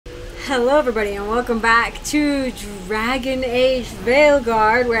Hello everybody and welcome back to Dragon Age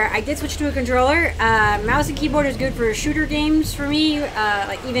Veilguard, where I did switch to a controller. Mouse and keyboard is good for shooter games for me,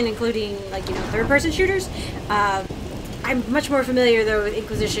 like even including like, you know, third-person shooters. I'm much more familiar though with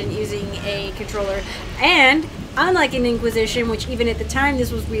Inquisition using a controller, and unlike in Inquisition, which even at the time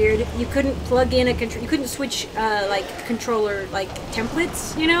this was weird, you couldn't plug in a you couldn't switch like controller like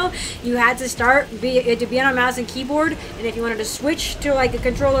templates, you know? You had to be on a mouse and keyboard, and if you wanted to switch to like a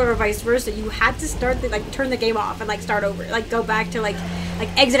controller or vice versa, you had to turn the game off and like start over, like go back to like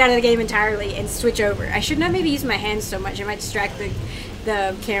exit out of the game entirely and switch over. I should not maybe use my hands so much, it might distract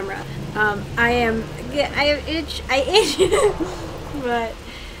the camera. I itch, but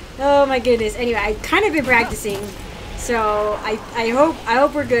oh my goodness. Anyway, I've kind of been practicing, so I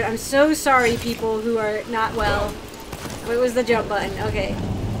hope we're good. I'm so sorry, people who are not well. What was the jump button? Okay,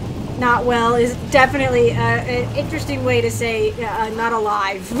 not well is definitely an interesting way to say not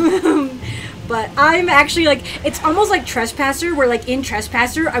alive. But I'm actually like, it's almost like Trespasser, where like in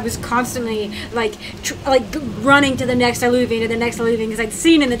Trespasser I was constantly like running to the next alluvian and the next alluvian, because I'd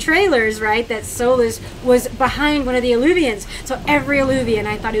seen in the trailers, right, that Solas was behind one of the alluvians. So every alluvian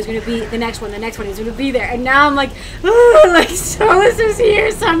I thought he was going to be the next one, he was going to be there. And now I'm like, oh, like Solas is here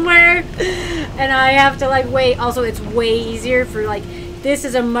somewhere, and I have to like wait. Also, it's way easier for like, this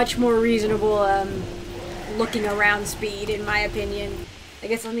is a much more reasonable looking around speed, in my opinion. I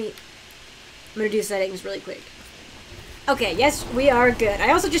guess I'm gonna do settings really quick. Okay, yes, we are good.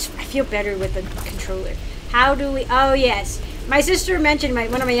 I feel better with the controller. How do we, oh yes. My sister mentioned,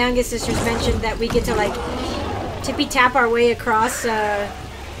 one of my youngest sisters mentioned that we get to like tippy tap our way across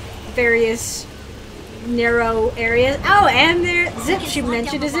various narrow areas. Oh, and she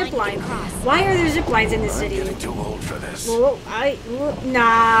mentioned a zip line. Why are there zip lines in this city? I'm getting too old for this. Well,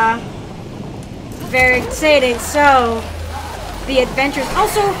 nah. Varric, say it ain't so. The adventures.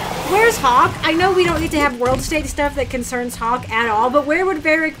 Also, where's Hawk? I know we don't need to have world state stuff that concerns Hawk at all, but where would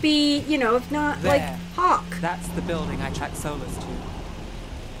Varric be, you know, if not there. like Hawk? That's the building I tracked Solas to.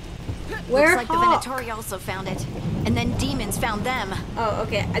 Where Looks like Hawk? the Venatori also found it, and then demons found them. Oh,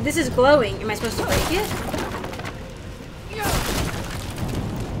 okay. This is glowing. Am I supposed to break it?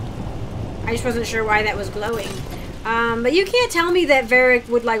 I just wasn't sure why that was glowing. But you can't tell me that Varric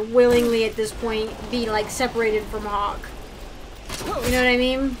would like willingly at this point be like separated from Hawk. You know what I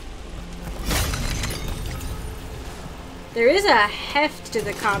mean? There is a heft to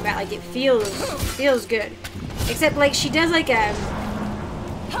the combat, like it feels good. Except like she does like a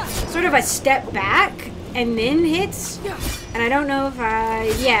sort of a step back and then hits. And I don't know if I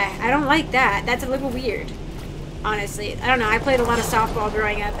don't like that. That's a little weird. Honestly, I don't know. I played a lot of softball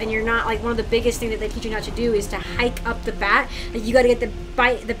growing up, and you're not like, one of the biggest things that they teach you not to do is to hike up the bat. Like, you got to get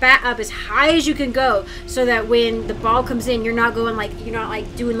the bat up as high as you can go, so that when the ball comes in, you're not going like, you're not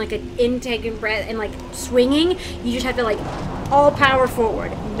like doing like an intake and breath and like swinging. You just have to like all power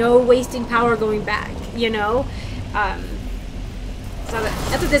forward, no wasting power going back. You know, so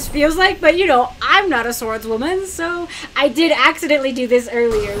that's what this feels like. But you know, I'm not a swordswoman, so I did accidentally do this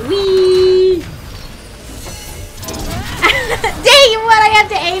earlier. Whee! Dang, what? I have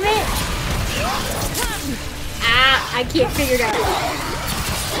to aim it? Ah, I can't figure it out.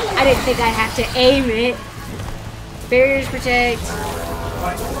 I didn't think I'd have to aim it. Barriers protect.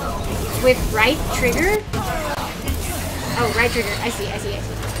 With right trigger? Oh, right trigger. I see.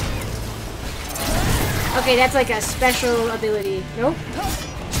 Okay, that's like a special ability. Nope.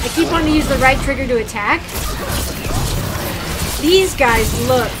 I keep wanting to use the right trigger to attack. These guys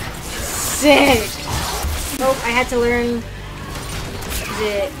look sick. Oh, I had to learn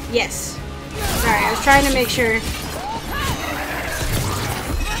the... Yes. Sorry, I was trying to make sure.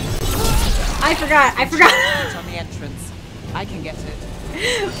 I forgot. It's on the entrance. I can get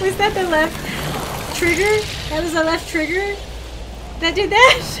it. Was that the left trigger? That was the left trigger? That did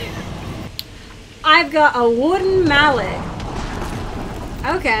that? I've got a wooden mallet.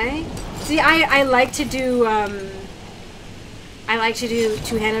 Okay. See, I like to do... I like to do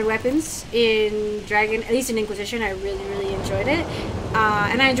two-handed weapons in Dragon, at least in Inquisition. I really enjoyed it.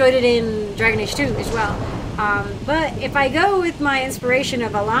 And I enjoyed it in Dragon Age 2 as well. But if I go with my inspiration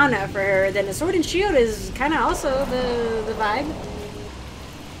of Alana for her, then a sword and shield is kind of also the vibe.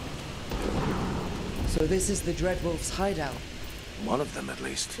 So this is the Dreadwolf's hideout. One of them, at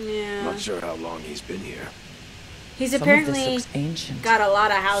least. Yeah. Not sure how long he's been here. He's Some apparently of this looks ancient. got a lot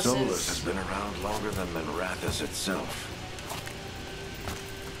of houses. Solas has been around longer than Manrathas itself.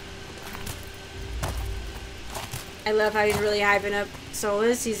 I love how he's really hyping up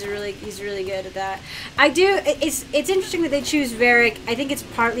Solas. He's really good at that. I do. It's interesting that they choose Varric. I think it's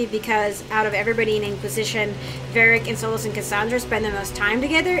partly because out of everybody in Inquisition, Varric and Solas and Cassandra spend the most time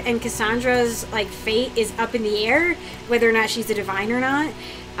together, and Cassandra's like fate is up in the air, whether or not she's a divine or not.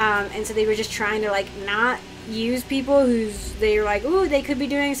 And so they were just trying to like not use people who's they're like, ooh, they could be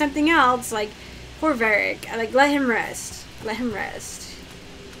doing something else. Like poor Varric. Like let him rest. Let him rest.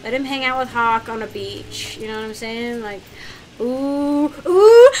 Let him hang out with Hawk on a beach. You know what I'm saying? Like. Ooh,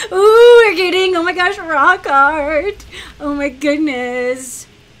 ooh, ooh, we're getting, oh my gosh, rock art. Oh my goodness.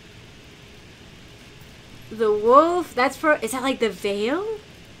 The wolf, that's for, is that like the veil?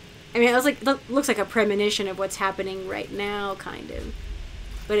 I mean, it was like, looks like a premonition of what's happening right now, kind of.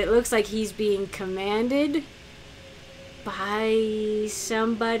 But it looks like he's being commanded by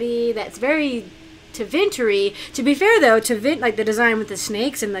somebody that's very Tevinter-y. To be fair though, Tevint, like the design with the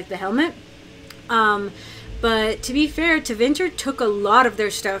snakes and like the helmet, but to be fair, Tevinter took a lot of their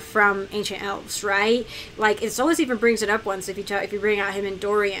stuff from ancient elves, right? Like, Solas even brings it up once if you bring out him in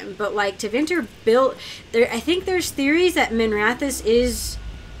Dorian. But like, Tevinter built there. I think there's theories that Minrathous is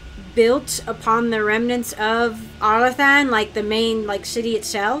built upon the remnants of Arlathan, like the main like city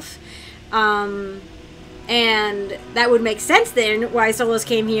itself. And that would make sense then why Solas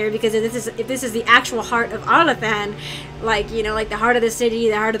came here, because if this is the actual heart of Arlathan, like, you know, like the heart of the city,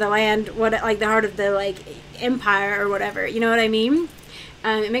 the heart of the land, what, like the heart of the like empire or whatever, you know what I mean?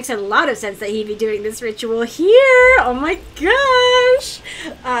 It makes a lot of sense that he'd be doing this ritual here. Oh my gosh!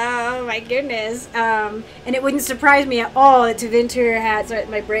 Oh my goodness! And it wouldn't surprise me at all that Tevinter had. Sorry,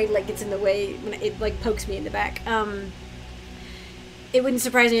 my brain like gets in the way when it like pokes me in the back. It wouldn't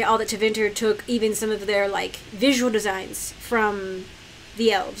surprise me at all that Tevinter took even some of their like visual designs from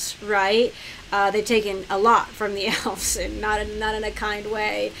the elves, right? They've taken a lot from the elves, and not in a kind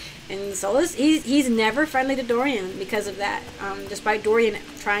way. And Solas, he's never friendly to Dorian because of that. Despite Dorian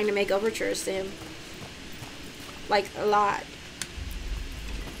trying to make overtures to him, like a lot.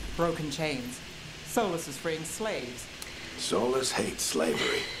 Broken chains. Solas is freeing slaves. Solas hates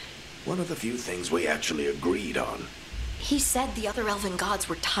slavery. One of the few things we actually agreed on. He said the other elven gods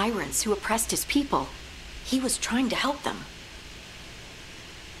were tyrants who oppressed his people. He was trying to help them.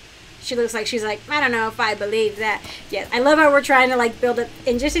 She looks like she's like, I don't know if I believe that. Yeah, I love how we're trying to like build it.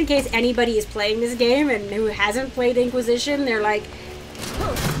 And just in case anybody is playing this game and who hasn't played Inquisition, they're like,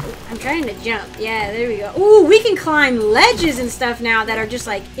 oh, I'm trying to jump. Yeah, there we go. Ooh, we can climb ledges and stuff now that are just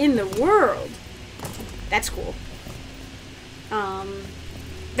like in the world. That's cool.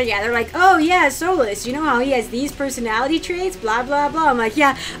 But yeah, they're like, oh yeah, Solas, you know how he has these personality traits, blah blah blah. I'm like,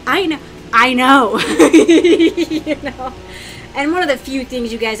 yeah, I know. You know. And one of the few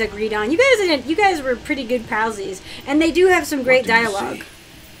things you guys agreed on, you guys were pretty good palsies, and they do have some great dialogue.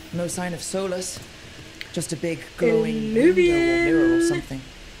 No sign of Solas, just a big glowing window or mirror or something.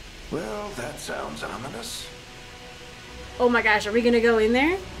 Well, that sounds ominous. Oh my gosh, are we gonna go in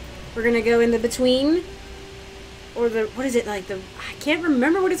there? We're gonna go in the between, or the what is it like the? I can't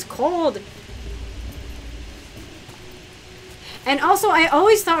remember what it's called. And also, I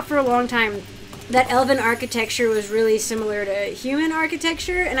always thought for a long time that elven architecture was really similar to human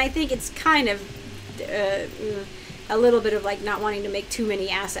architecture, and I think it's kind of a little bit of like not wanting to make too many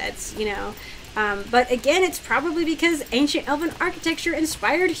assets, you know. But again, it's probably because ancient elven architecture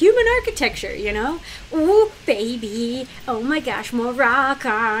inspired human architecture, you know. Ooh, baby! Oh my gosh, more rock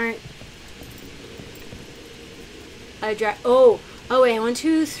art. Oh wait, 1,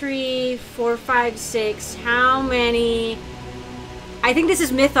 2, 3, 4, 5, 6. How many? I think this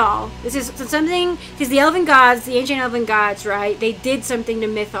is Mythal. This is something, because the elven gods, the ancient elven gods, right? They did something to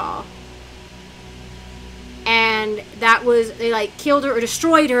Mythal. And that was, they like killed her or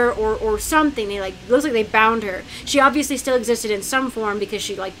destroyed her or something. They like, looks like they bound her. She obviously still existed in some form because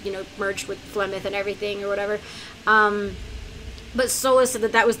she like, you know, merged with Flemeth and everything or whatever. But Solas said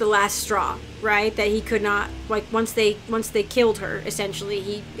that that was the last straw, right? That he could not, like, once they killed her,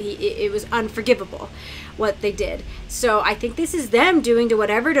 essentially, it was unforgivable what they did. So I think this is them doing to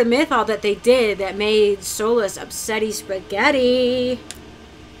whatever to Mythal that they did that made Solas upsetty spaghetti.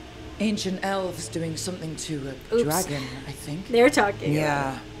 Ancient elves doing something to a dragon, I think. They're talking.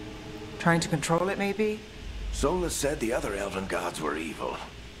 Yeah. Trying to control it, maybe? Solas said the other elven gods were evil.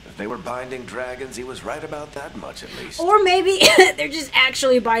 If they were binding dragons, he was right about that much, at least. Or maybe they're just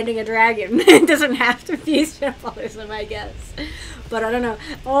actually binding a dragon. It doesn't have to be symbolism, I guess. But I don't know.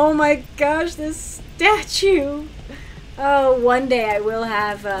 Oh my gosh, this statue. Oh, one day I will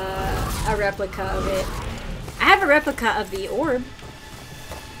have a replica of it. I have a replica of the orb.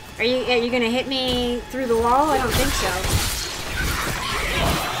 Are you gonna hit me through the wall? I don't think so.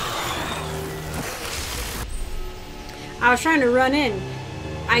 I was trying to run in.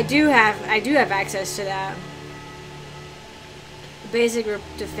 I do have access to that. Basic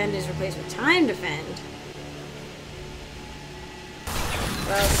defend is replaced with time defend.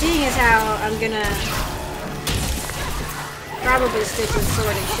 Well, seeing as how I'm gonna probably stick with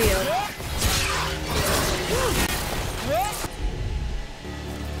sword and shield.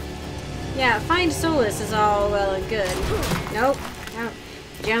 Yeah, find Solas is all well and good. Nope. No.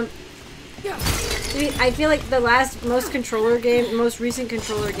 Jump. I feel like the most recent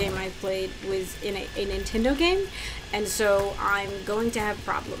controller game I played was in a Nintendo game, and so I'm going to have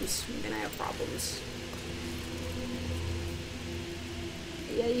problems. I'm gonna have problems.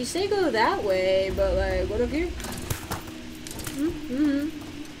 Yeah, you say go that way, but like, what up here?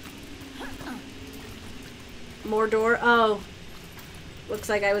 More door. Oh, looks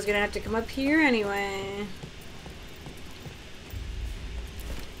like I was gonna have to come up here anyway.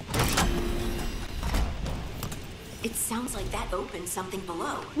 It sounds like that opened something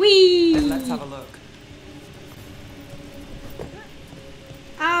below. Whee! Then let's have a look.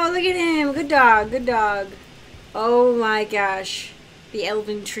 Oh, look at him. Good dog. Good dog. Oh my gosh. The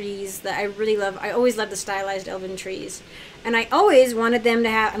elven trees that I really love. I always love the stylized elven trees. And I always wanted them to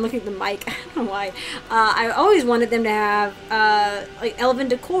have... I'm looking at the mic. I don't know why. I always wanted them to have like elven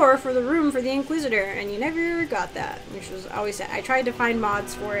decor for the room for the Inquisitor. And you never got that. Which was always sad. I tried to find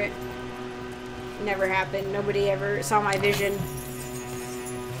mods for it. Never happened. Nobody ever saw my vision.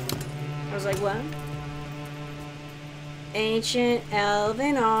 I was like, what? Ancient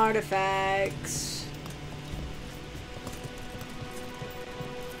elven artifacts.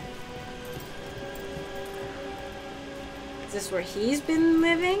 Is this where he's been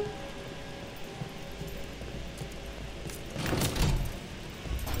living?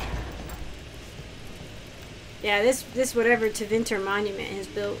 Yeah, this whatever Tevinter monument has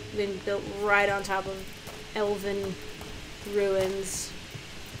been built right on top of elven ruins.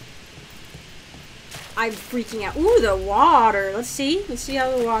 I'm freaking out. Ooh, the water. Let's see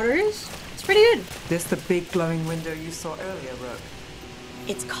how the water is. It's pretty good. This the big glowing window you saw earlier, Rook?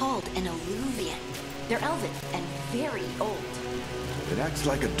 It's called an alluvian. They're elven and very old. It acts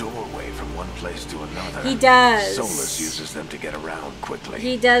like a doorway from one place to another. He does. Solas uses them to get around quickly.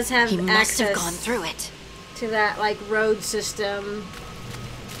 He does have He must have access gone through it. to that like road system.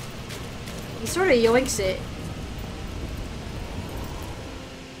 He sort of yoinks it.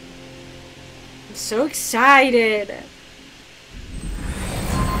 I'm so excited.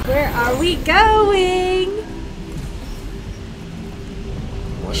 Where are we going?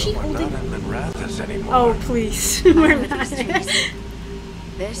 Well, She we're holding- not in Minrathous anymore. Oh, please. We're Look not. at these trees.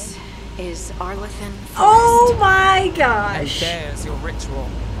 This is Arlethan Forest. Oh my And gosh. there's your ritual.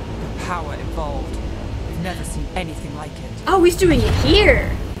 The power involved. I've never seen anything like it. Oh, he's doing it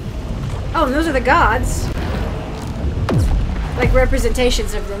here. Oh, and those are the gods. Like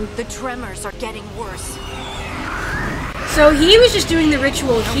representations of them. The tremors are getting worse. So he was just doing the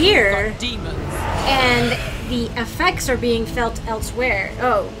ritual here, Demons. and the effects are being felt elsewhere.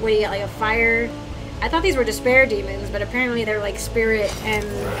 Oh, what do you got, like a fire? I thought these were despair demons, but apparently they're like spirit and...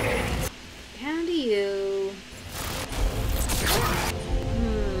 How do you...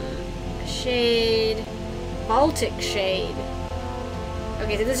 Shade... Baltic shade.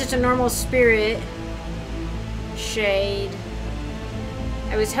 Okay, so this is just a normal spirit shade.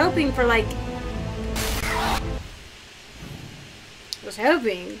 I was hoping for like...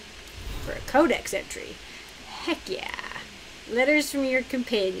 for a codex entry. Heck yeah. Letters from your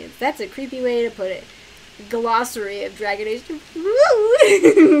companions. That's a creepy way to put it. Glossary of Dragon Age.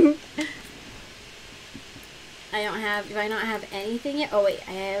 I don't have... Do I not have anything yet? Oh wait,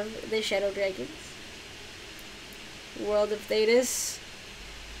 I have the Shadow Dragons. World of Thetis.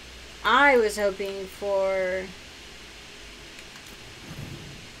 I was hoping for...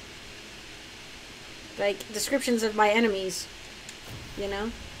 like, descriptions of my enemies. You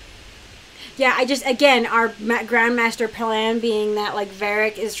know? Yeah, I just, again, our Grandmaster plan being that, like,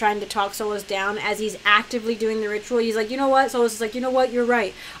 Varric is trying to talk Solas down as he's actively doing the ritual. He's like, you know what? Solas is like, you know what? You're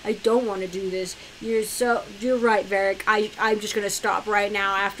right. I don't want to do this. You're right, Varric. I'm just going to stop right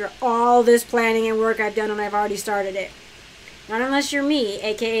now after all this planning and work I've done, and I've already started it. Not unless you're me,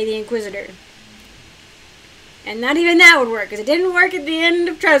 aka the Inquisitor. And not even that would work, because it didn't work at the end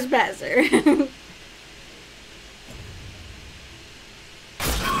of Trespasser.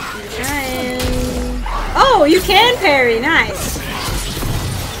 Oh, you can parry. Nice. Ooh.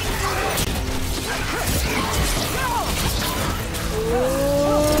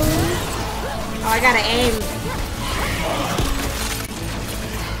 Oh, I gotta aim.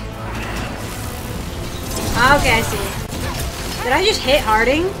 Okay, I see. Did I just hit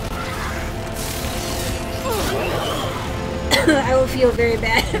Harding? I will feel very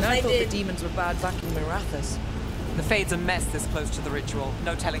bad if And I I thought did. the demons were bad back in Mirathas. The Fade's a mess this close to the ritual.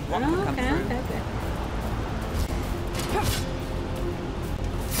 No telling what could come Okay, through. okay, okay.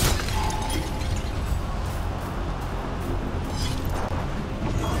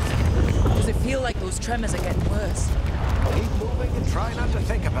 Does it feel like those tremors are getting worse? Keep moving and try not to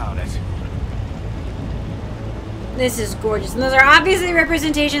think about it. This is gorgeous. And those are obviously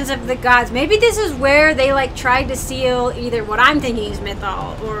representations of the gods. Maybe this is where they like tried to seal either what I'm thinking is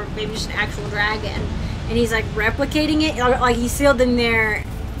Mythal or maybe just an actual dragon. And he's like replicating it. Like he sealed them there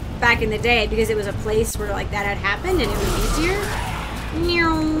back in the day because it was a place where like that had happened and it was easier.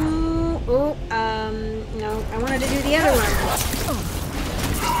 Oh, no. I wanted to do the other one.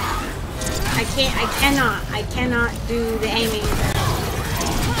 I cannot do the aiming.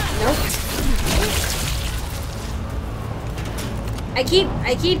 Nope.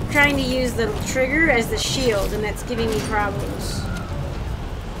 I keep trying to use the trigger as the shield, and that's giving me problems.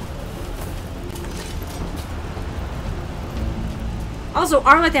 Also,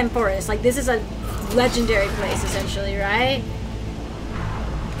 Arlathan Forest, like this is a legendary place essentially, right?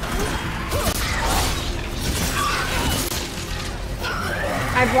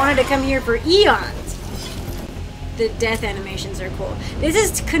 I've wanted to come here for eons. The death animations are cool. This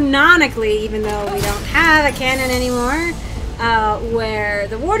is canonically, even though we don't have a canon anymore, where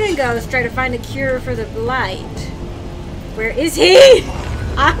the Warden Ghosts try to find a cure for the Blight. Where is he?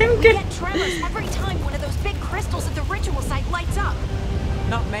 I'm gonna Get tremors every time one of those big crystals at the ritual site lights up.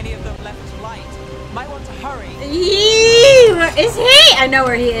 Not many of them left to light. Might want to hurry. Where is he? I know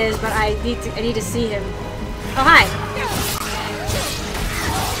where he is, but I need to see him. Oh, hi.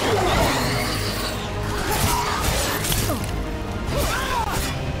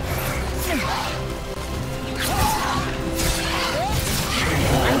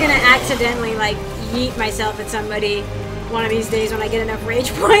 I'm gonna accidentally like yeet myself at somebody one of these days when I get enough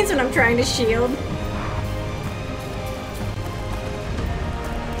rage points when I'm trying to shield.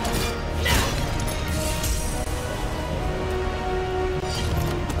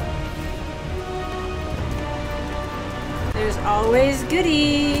 There's always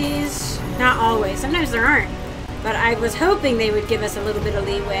goodies. Not always. Sometimes there aren't. But I was hoping they would give us a little bit of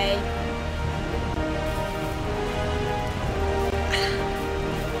leeway.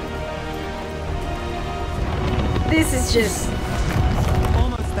 This is just...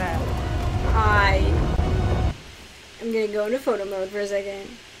 Almost there. I'm gonna go into photo mode for a second.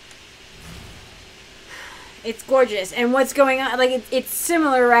 It's gorgeous. And what's going on, like, it's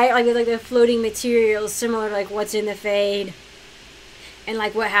similar, right? Like the floating materials, similar to, like, what's in the Fade. And,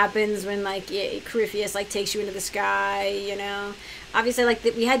 like, what happens when, like, Corypheus, like, takes you into the sky, you know? Obviously, like,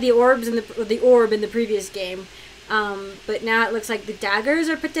 we had the orbs in the orb in the previous game. But now it looks like the daggers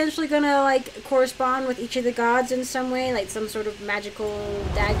are potentially gonna, like, correspond with each of the gods in some way. Like, some sort of magical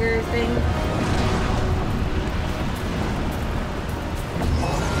dagger thing.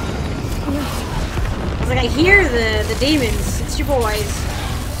 It's like, I hear the demons. It's your boys.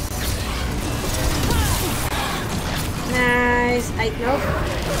 Nice. Nope.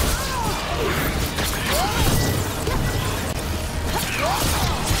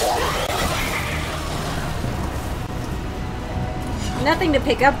 Nothing to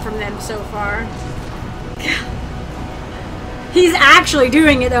pick up from them so far. He's actually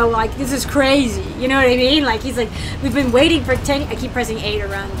doing it though, like, this is crazy. You know what I mean? Like, he's like, we've been waiting for 10... I keep pressing A to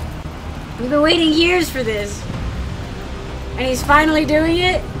run. We've been waiting years for this. And he's finally doing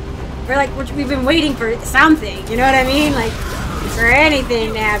it? We're like, we've been waiting for something. You know what I mean? Like, for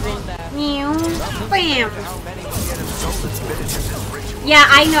anything to happen. Meow. Bam. Yeah,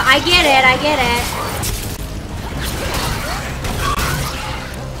 I know. I get it. I get it.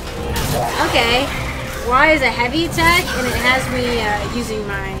 Okay, Y is a heavy attack, and it has me using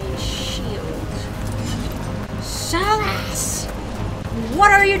my shield. Solas!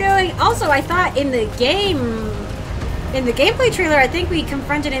 What are you doing? Also, I thought in the gameplay trailer, I think we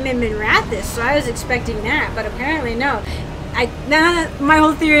confronted him in Mirathas, so I was expecting that, but apparently no. My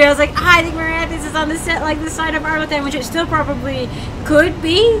whole theory, I was like, I think Mirathas is on the set, like the side of Arlathan, which it still probably could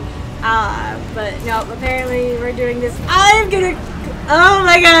be. But no, apparently we're doing this. I'm gonna... Oh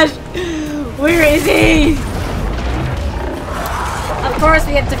my gosh! Where is he? Of course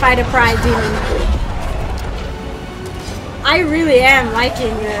we have to fight a pride demon. I really am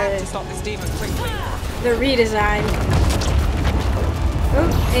liking the redesign. Oh,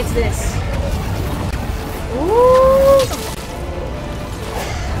 it's this. Ooh!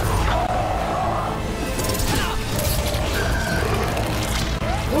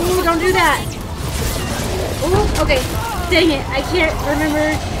 Ooh, don't do that! Ooh, okay. Dang it, I can't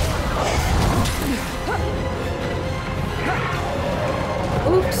remember.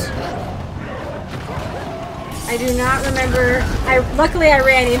 Oops. I do not remember. Luckily I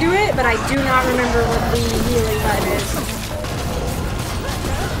ran into it, but I do not remember what the healing button is.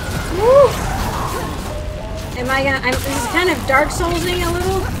 Woo! This is kind of Dark Soulsing a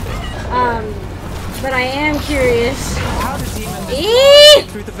little. But I am curious. How do demons get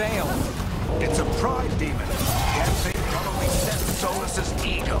through the veil? It's a pride demon. That thing probably set Solas'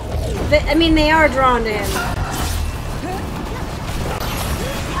 ego. I mean, they are drawn to him.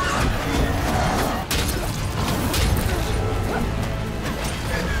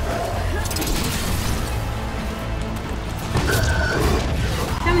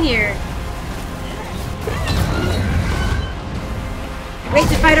 Come here. Wait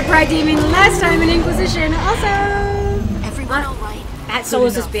to fight a pride demon last time in Inquisition. Also, Everyone all right? at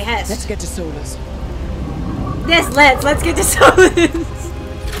Solas' behest. Let's get to Solas. Yes, let's get to Solas.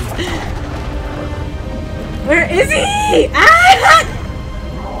 Where is he? Ah!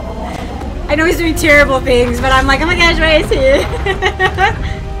 I know he's doing terrible things, but I'm like, oh my gosh, where is he?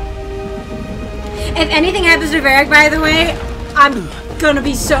 If anything happens to Varric, by the way, I'm gonna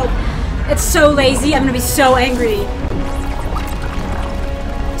be it's so lazy. I'm gonna be so angry.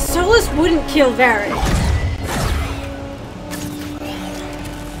 Solas wouldn't kill Varric.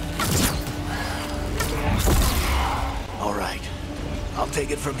 All right. I'll take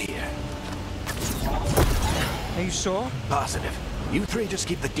it from here. Are you sure? Positive. You three just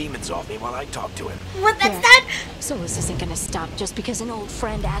keep the demons off me while I talk to him. What? That's not. Solas isn't gonna stop just because an old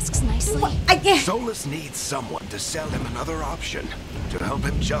friend asks nicely. Solas needs someone to sell him another option, to help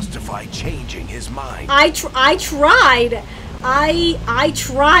him justify changing his mind. I tried. I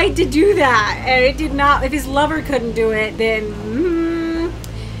tried to do that, and it did not. If his lover couldn't do it, then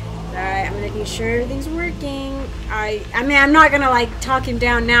alright, I'm making sure everything's working. I mean, I'm not gonna like talk him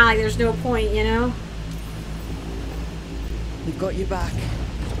down now. Like, there's no point, you know. We've got you back.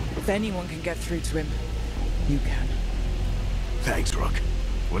 If anyone can get through to him, you can. Thanks, Rook.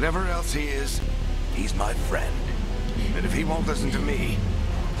 Whatever else he is, he's my friend. And if he won't listen to me,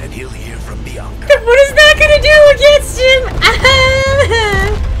 then he'll hear from Bianca. What is that gonna do against him?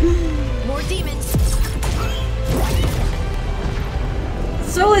 More demons.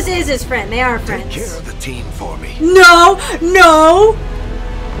 Solas is his friend. They are friends. Take care of the team for me. No!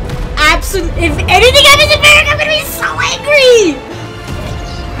 Absolutely. If anything happens to Varric, I'm gonna be so angry!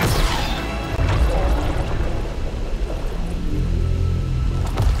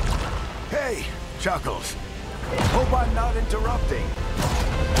 Hey, Chuckles. Hope I'm not interrupting.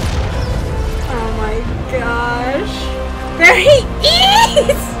 Oh my gosh. There he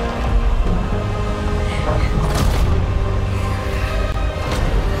is!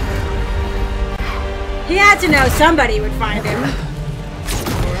 He had to know somebody would find him. Alright.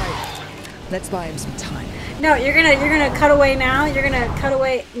 Let's buy him some time. No, you're gonna cut away now. You're gonna cut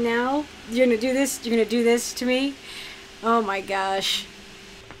away now. You're gonna do this. You're gonna do this to me. Oh my gosh.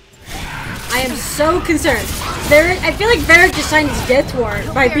 I am so concerned. I feel like Varric just signed his death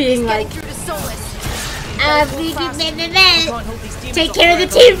warrant by being like, take care of the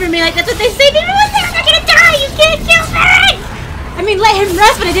team for me. Like, that's what they say. They're not gonna die. You can't kill Varric. I mean, let him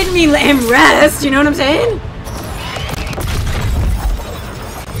rest, but I didn't mean let him rest. You know what I'm saying?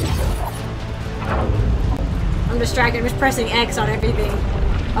 I'm distracted. I'm just pressing X on everything.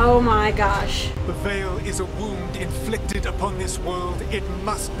 Oh my gosh. The veil is a wound inflicted upon this world. It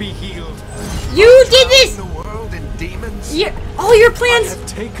must be healed. You did this! The world in demons? All your I plans... have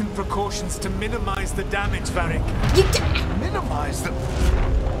taken precautions to minimize the damage, Varric. Minimize them.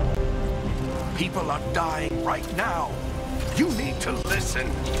 People are dying right now. You need to listen.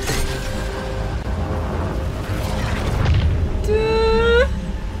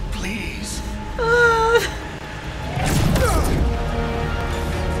 Please.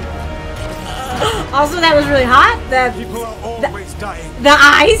 Also, that was really hot. People are always dying. The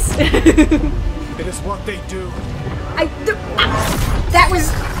eyes. It is what they do. That was...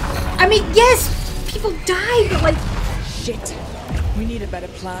 I mean, yes, people died, but like... Shit. We need a better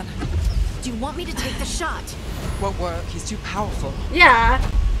plan. Do you want me to take the shot? Won't work. He's too powerful. Yeah.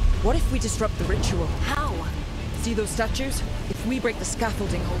 What if we disrupt the ritual? How? See those statues? If we break the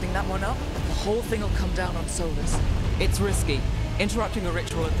scaffolding holding that one up, the whole thing will come down on Solas. It's risky. Interrupting a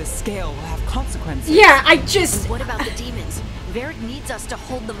ritual of this scale will have consequences. Yeah, I just... What about the demons? Varric needs us to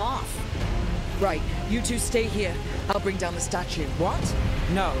hold them off. Right, you two stay here. I'll bring down the statue. What?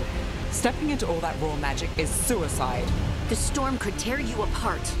 No. Stepping into all that raw magic is suicide. The storm could tear you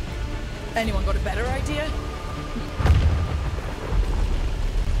apart. Anyone got a better idea?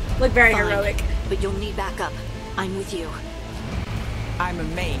 Look very Fine, heroic. but you'll need backup. I'm with you. I'm a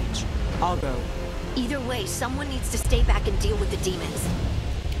mage. I'll go. Either way, someone needs to stay back and deal with the demons.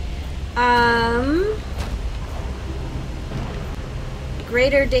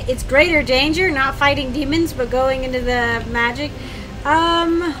 It's greater danger, not fighting demons, but going into the magic.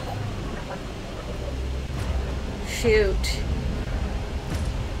 Shoot.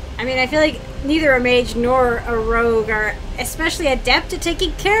 I mean, I feel like neither a mage nor a rogue are especially adept at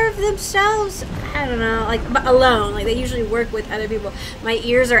taking care of themselves. I don't know, like, but alone. Like, they usually work with other people. My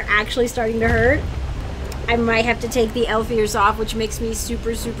ears are actually starting to hurt. I might have to take the elf ears off, which makes me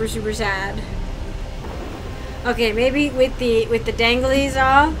super, super, super sad. Okay, maybe with the danglies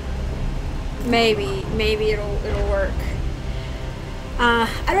off, maybe it'll work. I'd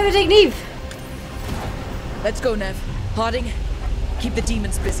rather take Neve. Let's go, Nev. Harding, keep the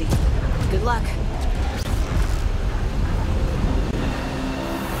demons busy. Good luck.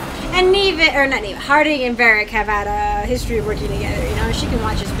 And Neve, or not Neve, Harding and Varric have had a history of working together. You know, she can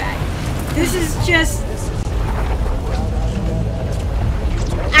watch his back. This is just.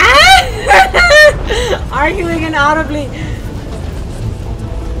 Arguing inaudibly.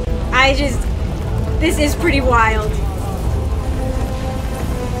 This is pretty wild.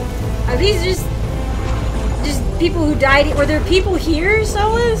 Are these just people who died? Were there people here,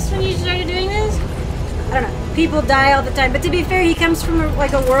 Solas, when you started doing this? I don't know. People die all the time, but to be fair, he comes from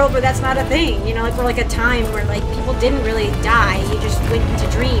like a world where that's not a thing. You know, like, or like a time where like people didn't really die. He just went into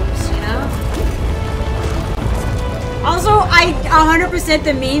dreams. You know. Also, I 100%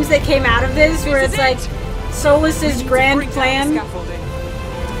 the memes that came out of this, where it's like Solas's grand plan.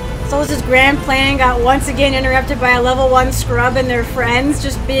 Solas's grand plan got once again interrupted by a level 1 scrub and their friends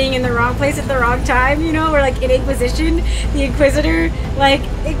just being in the wrong place at the wrong time. You know, where like in Inquisition, the Inquisitor like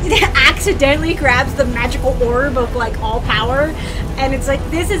it accidentally grabs the magical orb of like all power, and it's like,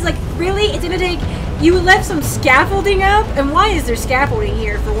 this is like, really, it's gonna take. You left some scaffolding up, and why is there scaffolding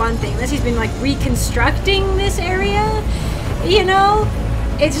here, for one thing? Unless he's been, like, reconstructing this area, you know?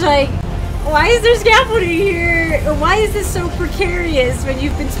 It's like, why is there scaffolding here? Why is this so precarious when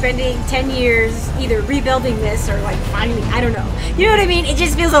you've been spending 10 years either rebuilding this or, like, finding, I don't know. You know what I mean? It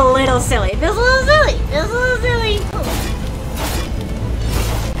just feels a little silly. It feels a little silly. It feels a little silly.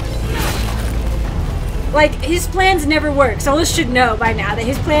 Like, his plans never work. Solas should know by now that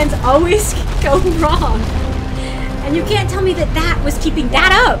his plans always go wrong. And you can't tell me that that was keeping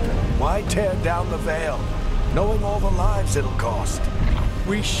that up. Why tear down the veil, knowing all the lives it'll cost?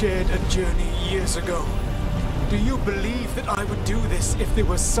 We shared a journey years ago. Do you believe that I would do this if there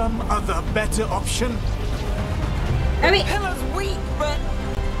was some other better option? I mean, Pillar's weak, but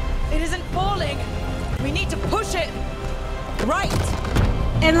it isn't falling. We need to push it. Right.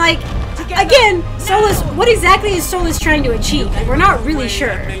 and like, again, Solas, what exactly is Solas trying to achieve? Like, we're not really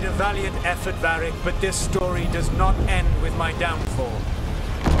sure. I made a valiant effort, Varric, but this story does not end with my downfall.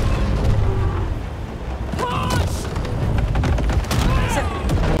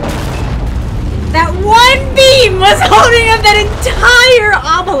 That one beam was holding up that entire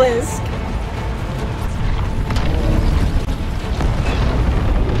obelisk.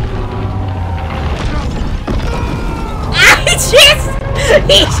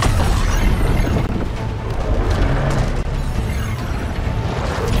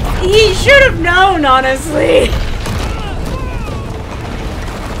 He should have known, honestly.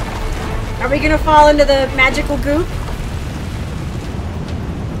 Are we gonna fall into the magical goop?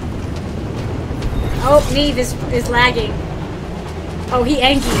 Oh, Neve is lagging. Oh, he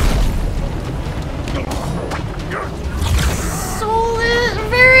Anki. Solas,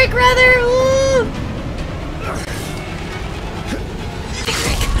 Varric, rather. Ooh.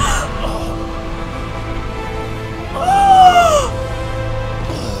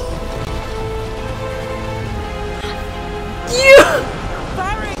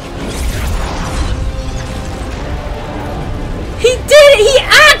 He did it! He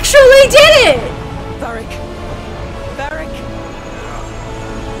actually did it! Varric. Varric.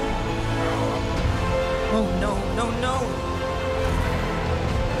 Oh no, no, no.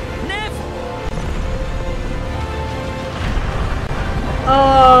 Nev!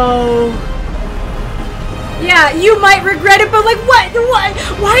 Oh. Yeah, you might regret it, but like, what?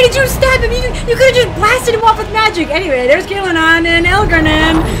 Why did you stab him? You could have just blasted him off with magic. Anyway, there's Gillenan and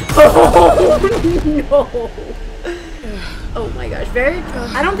Elgarnan. Oh, no. Oh my gosh, Varric.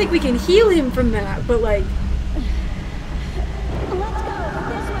 I don't think we can heal him from that, but like.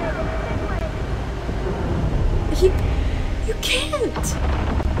 You can't.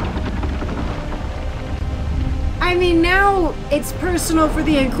 I mean, now it's personal for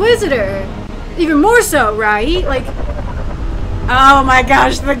the Inquisitor. Even more so, right? Like, oh my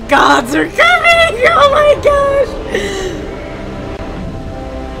gosh, the gods are coming! Oh my gosh!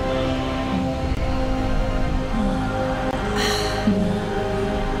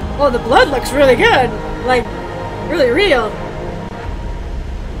 Oh, the blood looks really good. Like, really real.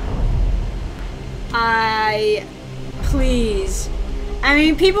 Please. I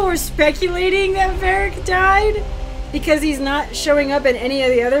mean, people were speculating that Varric died because he's not showing up in any of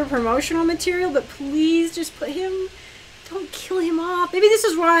the other promotional material, but please just put him... Don't kill him off. Maybe this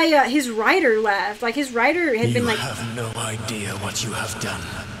is why his writer left. Like, his writer had been like... You have no idea what you have done.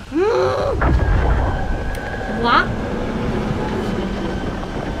 What?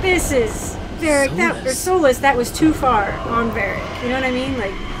 This is... Varric, that... Or Solas, that was too far on Varric. You know what I mean?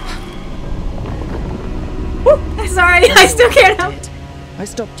 Like... Woo! Sorry, I still can't help. I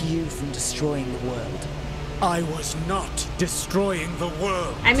stopped you from destroying the world. I was not destroying the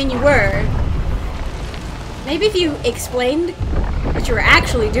world. I mean, you were. Maybe if you explained what you were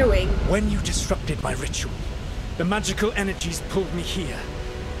actually doing. When you disrupted my ritual, the magical energies pulled me here,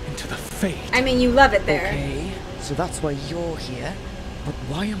 into the Fade. I mean, you love it there. Okay, so that's why you're here. But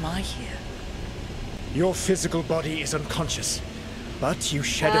why am I here? Your physical body is unconscious, but you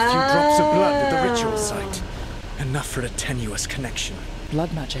shed a few drops of blood at the ritual site. Enough for a tenuous connection.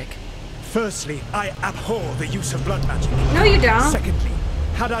 Blood magic. Firstly, I abhor the use of blood magic. No, you don't. Secondly,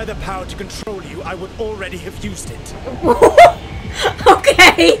 had I the power to control you, I would already have used it.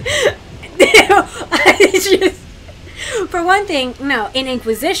 Okay. It's just, for one thing, no. In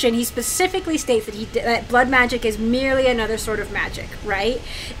Inquisition, he specifically states that that blood magic is merely another sort of magic, right?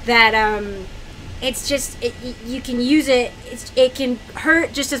 That it's just you can use it. It can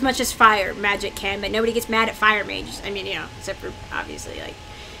hurt just as much as fire magic can, but nobody gets mad at fire mages. I mean, you know, except for obviously like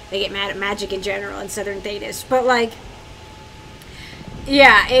they get mad at magic in general in Southern Thadis, but like.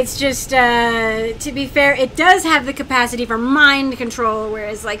 Yeah, it's just, to be fair, it does have the capacity for mind control,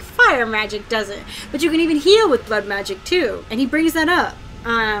 whereas, like, fire magic doesn't. But you can even heal with blood magic, too, and he brings that up.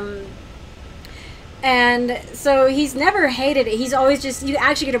 And so he's never hated it. He's always just, you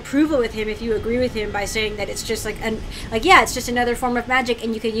actually get approval with him if you agree with him by saying that it's just, yeah, it's just another form of magic,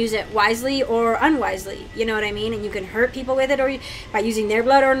 and you can use it wisely or unwisely, you know what I mean? And you can hurt people with it or by using their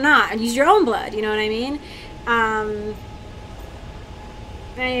blood or not, and use your own blood, you know what I mean?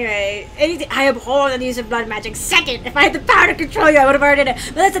 Anyway, I abhor the use of blood magic. Second, if I had the power to control you, I would have already done it.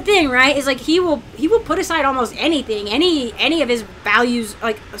 But that's the thing, right? Is like he will put aside almost anything, any of his values,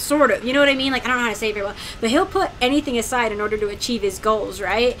 like sort of. You know what I mean? Like I don't know how to say it very well, but he'll put anything aside in order to achieve his goals,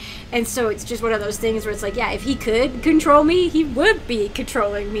 right? And so it's just one of those things where it's like, yeah, if he could control me, he would be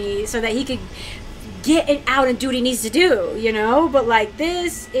controlling me so that he could get it out and do what he needs to do, you know? But like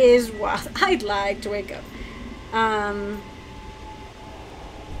this is what I'd like to wake up.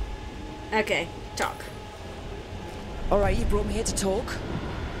 Okay, talk. Alright, you brought me here to talk.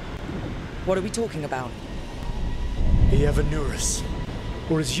 What are we talking about? The Evanurus,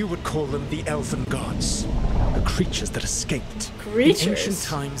 or as you would call them, the Elven Gods. The creatures that escaped. Creatures? In ancient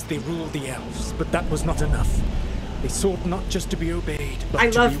times, they ruled the elves, but that was not enough. They sought not just to be obeyed,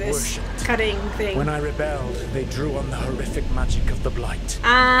 but to be worshipped. Cutting thing. When I rebelled, they drew on the horrific magic of the Blight.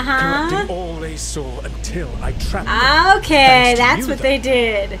 Corrupting all they saw until I trapped them. Okay, that's what they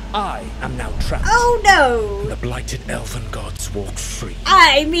did. I am now trapped. Oh no! The blighted Elven Gods walk free.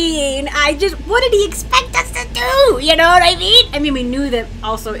 I mean, what did he expect us to do? You know what I mean? I mean, we knew that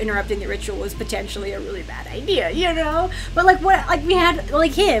also interrupting the ritual was potentially a really bad idea, you know? But like we had,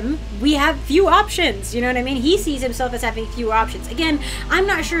 like him, we have few options, you know what I mean? He sees himself as having few options. Again, I'm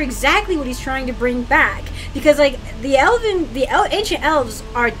not sure exactly what he's trying to bring back because like the ancient elves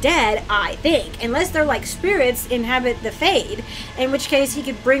are dead, I think, unless they're like spirits inhabit the Fade, in which case he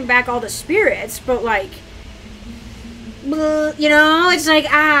could bring back all the spirits, but like, you know, it's like,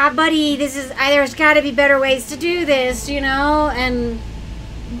 buddy, there's got to be better ways to do this, you know,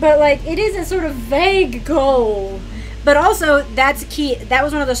 but like it is a sort of vague goal. But also that's key. That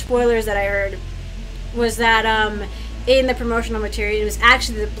was one of the spoilers that I heard, was that in the promotional material, it was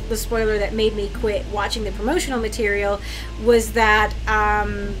actually the spoiler that made me quit watching the promotional material, was that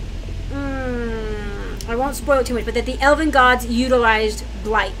I won't spoil it too much, but that the Elven Gods utilized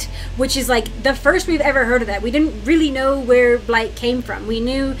Blight, which is like the first we've ever heard of that. We didn't really know where Blight came from. We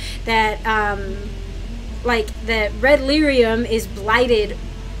knew that like the red lyrium is blighted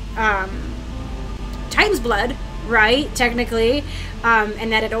Titan's blood, right, technically,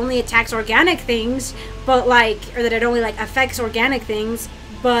 and that it only attacks organic things, but like, or that it only like affects organic things,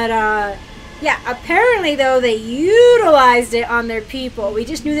 but yeah, apparently though they utilized it on their people. We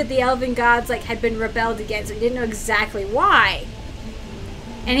just knew that the Elven Gods like had been rebelled against. We didn't know exactly why.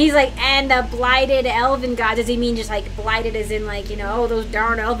 And he's like, and the blighted Elven Gods, does he mean just like blighted as in like, you know, those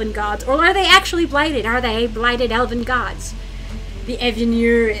darn Elven Gods, or are they actually blighted? Are they blighted Elven Gods? The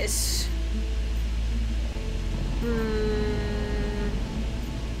Evanurus.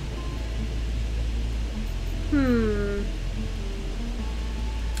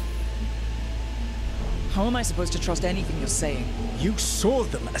 am I supposed to trust anything you're saying? You saw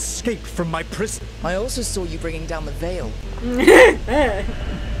them escape from my prison. I also saw you bringing down the veil. I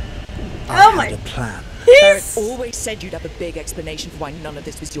had a plan. Varric always said you'd have a big explanation for why none of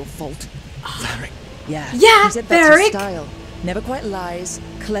this was your fault. Varric. Yeah. Yeah, He said that's his Varric. style. Never quite lies,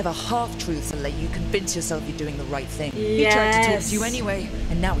 clever half-truths and let you convince yourself you're doing the right thing. He tried to talk to you anyway,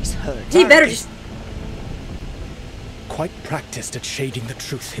 and now he's hurt. He better just... Quite practiced at shading the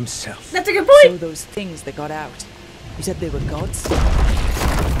truth himself. That's a good So point. those things that got out, you said they were gods?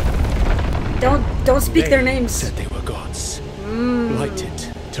 Don't speak their They names. said they were gods.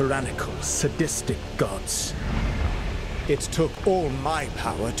 Blighted, tyrannical, sadistic gods. It took all my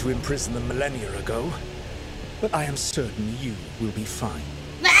power to imprison them millennia ago, but I am certain you will be fine.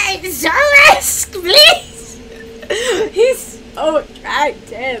 Solas, please. He's so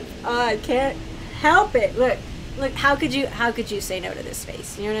attractive. Oh, I can't help it. Look, how could you say no to this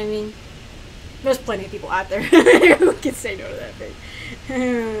face? You know what I mean? There's plenty of people out there who can say no to that face.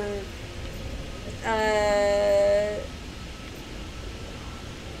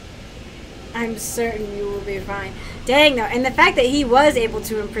 I'm certain you will be fine. Dang though, and the fact that he was able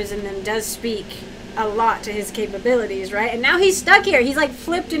to imprison them does speak a lot to his capabilities, right? And now he's stuck here. He's like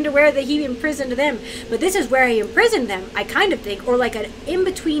flipped into where that he imprisoned them. But this is where he imprisoned them, I kind of think, or like an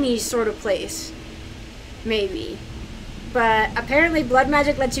in-betweeny sort of place. Maybe. But apparently blood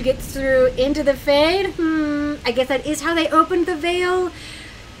magic lets you get through into the Fade. I guess that is how they opened the veil.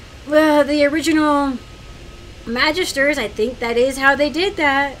 Well, the original Magisters, I think that is how they did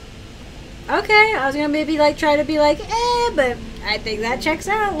that. Okay, I was gonna maybe like try to be like, but I think that checks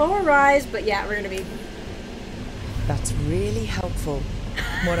out, lower rise. But yeah, we're gonna be... That's really helpful.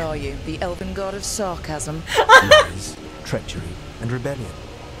 What are you, the elven god of sarcasm? Lies, treachery, and rebellion,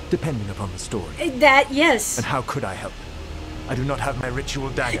 depending upon the story. That, yes. And how could I help? I do not have my ritual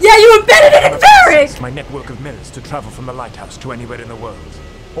dagger. Yeah, you embedded it in Varric! My network of mirrors to travel from the lighthouse to anywhere in the world.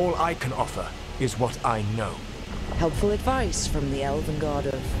 All I can offer is what I know. Helpful advice from the elven god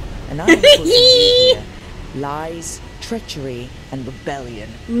of... And I'm putting you here. Lies, treachery, and rebellion.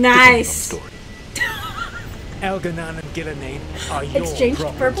 Nice. Depending on the story. Elganan and Gillenane are your Exchanged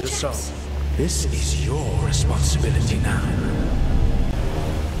problem purple to chaps. solve. This is your responsibility now.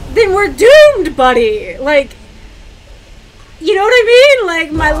 Then we're doomed, buddy! Like, you know what I mean?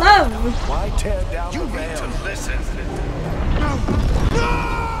 Like, my love. Why tear down the veil? You need to listen.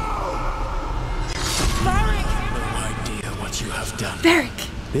 No idea what you have done. Varric!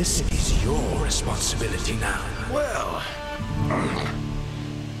 This is your responsibility now. Well,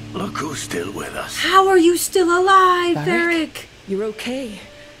 look who's still with us. How are you still alive, Varric? You're okay.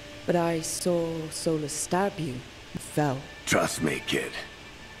 But I saw Solas stab you. You fell. Trust me, kid.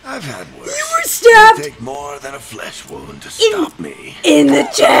 I've had worse. You were stabbed! It'll take more than a flesh wound to stop me. In the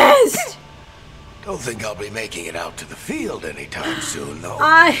chest! Don't think I'll be making it out to the field anytime soon, though.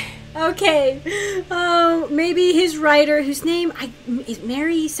 Okay. Oh, maybe his writer, whose name is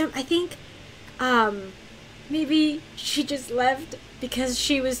Mary, I think. Maybe she just left because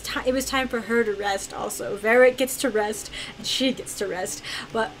it was time for her to rest also. Varric gets to rest, and she gets to rest.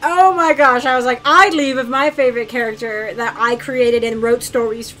 But, oh my gosh, I was like, I'd leave if my favorite character that I created and wrote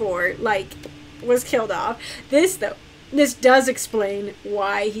stories for, like, was killed off. This does explain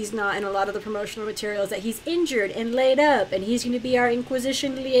why he's not in a lot of the promotional materials, that he's injured and laid up, and he's going to be our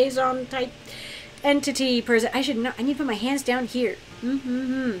Inquisition liaison type entity person. I need to put my hands down here.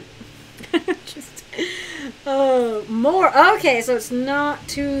 Just, oh, more. Okay, so it's not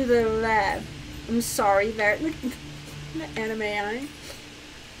to the left. I'm sorry, there. Look, the anime eye.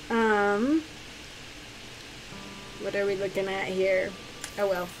 What are we looking at here? Oh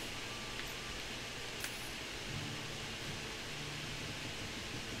well.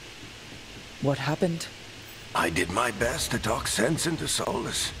 What happened? I did my best to talk sense into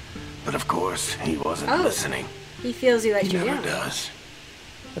Solas, but of course, he wasn't listening. He feels he let He you never down. does.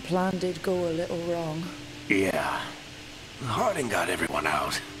 The plan did go a little wrong. Yeah. Harding got everyone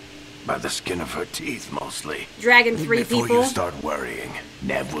out. By the skin of her teeth, mostly. Dragging 3 Before people. you start worrying,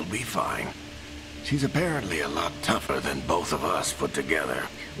 Nev will be fine. She's apparently a lot tougher than both of us put together.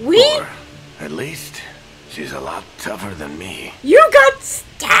 Or, at least, she's a lot tougher than me. You got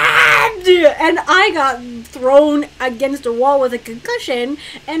stabbed! And I got thrown against a wall with a concussion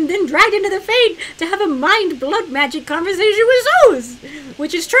and then dragged into the Fade to have a mind blood magic conversation with Solas,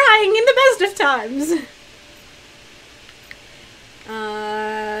 which is trying in the best of times.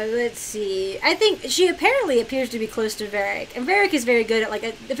 Let's see. I think she apparently appears to be close to Varric. And Varric is very good at,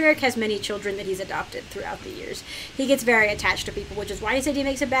 Varric has many children that he's adopted throughout the years. He gets very attached to people, which is why he said he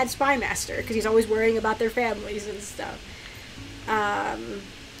makes a bad spy master, because he's always worrying about their families and stuff.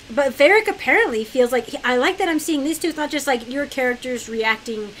 But Varric apparently feels like, I like that I'm seeing this too. It's not just like your characters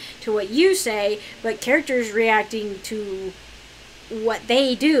reacting to what you say, but characters reacting to what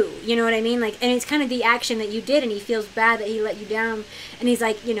they do. You know what I mean? Like, and it's kind of the action that you did, and he feels bad that he let you down. And he's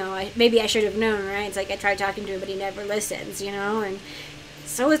like, you know, maybe I should have known, right? It's like I tried talking to him, but he never listens, you know? And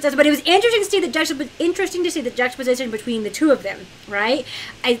so it does. But it was interesting to see the juxtaposition between the two of them, right?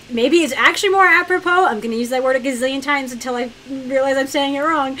 Maybe it's actually more apropos. I'm going to use that word a gazillion times until I realize I'm saying it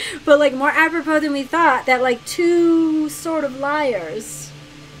wrong. But like more apropos than we thought, that like two sort of liars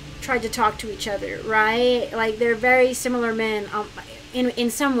tried to talk to each other, right? Like they're very similar men in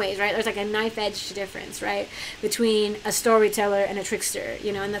some ways, right? There's like a knife-edge difference, right, between a storyteller and a trickster,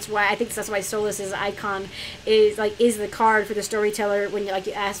 you know, and that's why Solas' icon is the card for the storyteller when you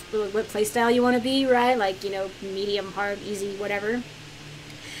ask what playstyle you want to be, right? Like, you know, medium, hard, easy, whatever.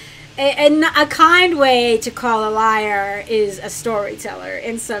 And a kind way to call a liar is a storyteller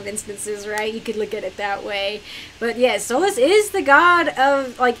in some instances, right? You could look at it that way. But yeah, Solas is the god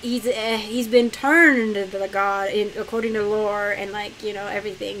of, like, he's been turned into the god according to lore and, like, you know,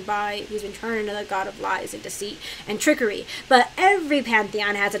 everything he's been turned into the god of lies and deceit and trickery. But every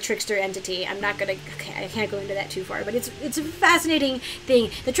pantheon has a trickster entity. I can't go into that too far, but it's a fascinating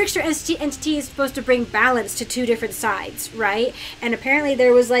thing. The trickster entity is supposed to bring balance to two different sides, right? And apparently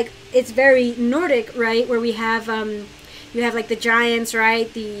there was, like, it's very Nordic, right? Where we have, you have like the giants,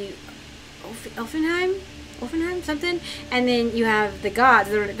 right? The Elfenheim, something, and then you have the gods,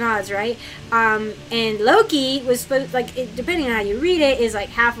 the Nordic gods, right? And Loki was supposed, like, depending on how you read it, is like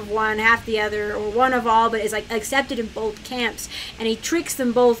half of one, half the other, or one of all, but is like accepted in both camps, and he tricks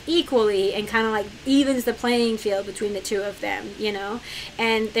them both equally and kind of like evens the playing field between the two of them, you know.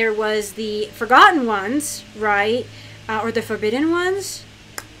 And there was the Forgotten Ones, right? Or the Forbidden Ones.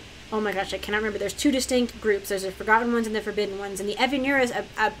 Oh my gosh, I cannot remember. There's two distinct groups. There's the Forgotten Ones and the Forbidden Ones. And the Evaneras,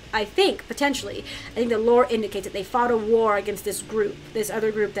 I think, potentially, I think the lore indicates that they fought a war against this group, this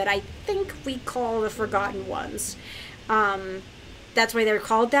other group that I think we call the Forgotten Ones. That's why they're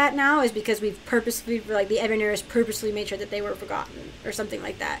called that now, is because we've purposely, like, the Evaneras purposely made sure that they were forgotten, or something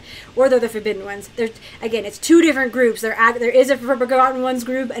like that. Or they're the Forbidden Ones. Again, it's two different groups. There is a Forgotten Ones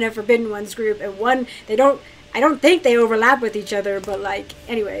group and a Forbidden Ones group, and one, I don't think they overlap with each other, but, like,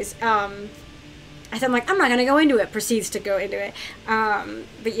 anyways, I'm like, I'm not going to go into it, proceeds to go into it,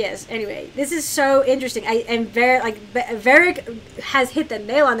 but yes, anyway, this is so interesting. Varric has hit the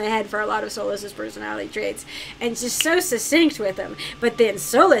nail on the head for a lot of Solas' personality traits, and just so succinct with them, but then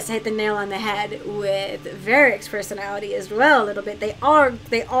Solas hit the nail on the head with Varric's personality as well, a little bit. They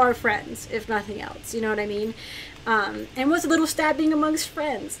are friends, if nothing else, you know what I mean, and was a little stabbing amongst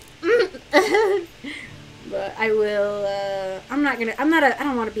friends. But I will, I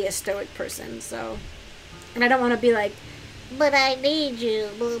don't want to be a stoic person, so, and I don't want to be like, but I need you,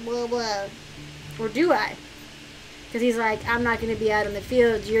 blah, blah, blah, or do I? Because he's like, I'm not going to be out in the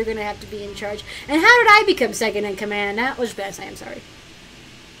field, you're going to have to be in charge. And how did I become second in command? That was best, I am sorry.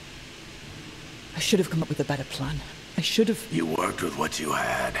 I should have come up with a better plan. I should have... You worked with what you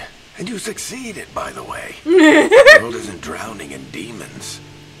had, and you succeeded, by the way. The world isn't drowning in demons.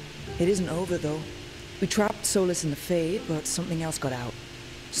 It isn't over, though. We trapped Solas in the Fade, but something else got out.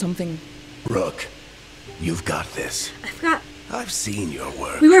 Something... Rook, you've got this. I forgot. I've seen your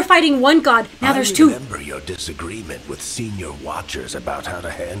work. We were fighting one god, now there's two. I remember your disagreement with senior watchers about how to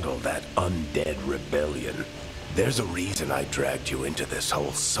handle that undead rebellion. There's a reason I dragged you into this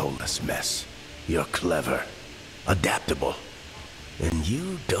whole Solas mess. You're clever, adaptable, and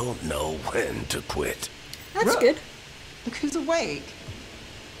you don't know when to quit. That's Rook, good. Look who's awake.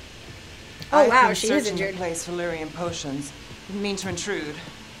 Oh wow, I've she been is searching injured. the place for Lyrian potions. Didn't mean to intrude.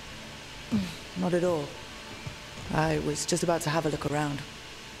 Not at all. I was just about to have a look around.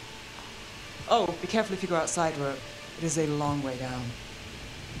 Oh, be careful if you go outside, Rook. It is a long way down.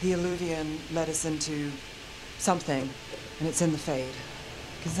 The Illuvian led us into something, and it's in the Fade.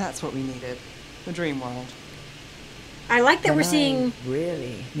 Because that's what we needed. The dream world. I like that Then we're seeing... I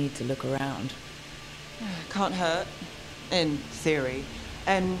really need to look around. Can't hurt. In theory.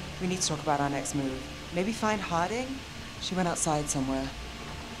 And we need to talk about our next move. Maybe find Harding? She went outside somewhere.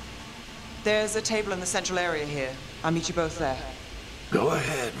 There's a table in the central area here. I'll meet you both there. Go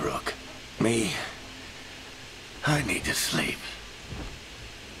ahead, Rook. I need to sleep.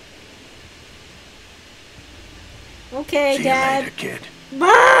 Okay, See Dad. you later, kid.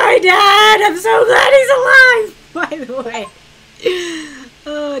 Bye, Dad! I'm so glad he's alive! By the way.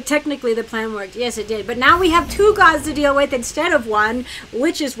 Oh, But technically the plan worked. Yes, it did. But now we have 2 gods to deal with instead of 1,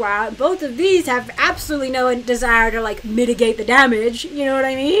 which is why both of these have absolutely no desire to, like, mitigate the damage. You know what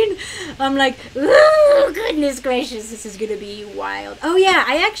I mean? I'm like, ooh, goodness gracious, this is gonna be wild. Oh yeah,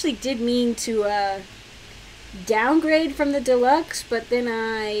 I actually did mean to, downgrade from the deluxe, but then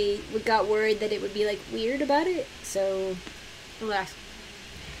I got worried that it would be, like, weird about it. So, relax.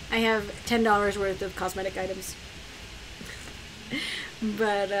 I have $10 worth of cosmetic items.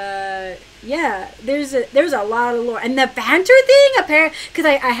 But yeah, there's a lot of lore, and the banter thing, apparently, because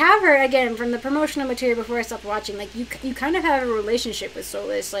I have her again from the promotional material before I stopped watching. Like, you kind of have a relationship with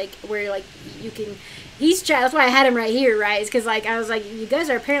Solas, like, where, like, you can, that's why I had him right here, right? Is because, like, I was like, you guys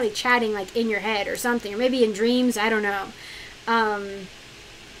are apparently chatting, like, in your head or something, or maybe in dreams, I don't know.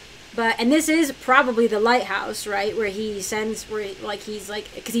 But, and this is probably the lighthouse, right? Where he sends, he's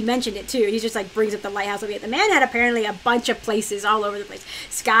like, because he mentioned it too. He just, like, brings up the lighthouse. The man had apparently a bunch of places all over the place.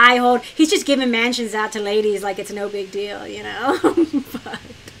 Skyhold. He's just giving mansions out to ladies like it's no big deal, you know? But,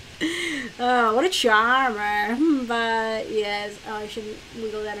 oh, what a charmer. But, yes. Oh, I shouldn't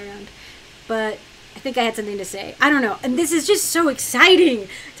wiggle that around. But I think I had something to say. I don't know. And this is just so exciting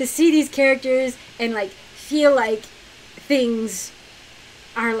to see these characters and, like, feel like things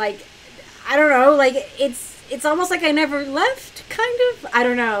are, like, I don't know, like, it's almost like I never left, kind of. I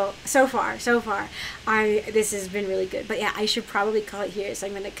don't know. So far, this has been really good. But yeah, I should probably call it here. So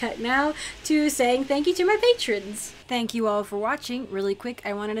I'm going to cut now to saying thank you to my patrons. Thank you all for watching. Really quick,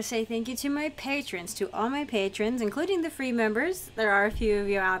 I wanted to say thank you to my patrons, to all my patrons, including the free members. There are a few of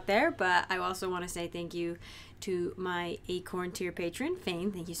you out there, but I also want to say thank you to my Acorn tier patron,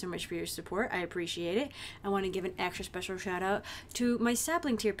 Fane. Thank you so much for your support. I appreciate it. I want to give an extra special shout out to my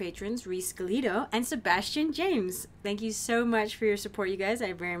Sapling tier patrons, Reese Galido and Sebastian James. Thank you so much for your support, you guys.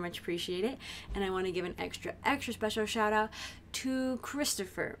 I very much appreciate it. And I want to give an extra special shout out to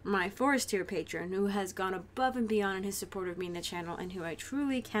Christopher, my Forest tier patron, who has gone above and beyond in his support of me in the channel and who I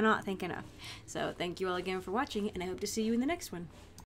truly cannot thank enough. So thank you all again for watching, and I hope to see you in the next one.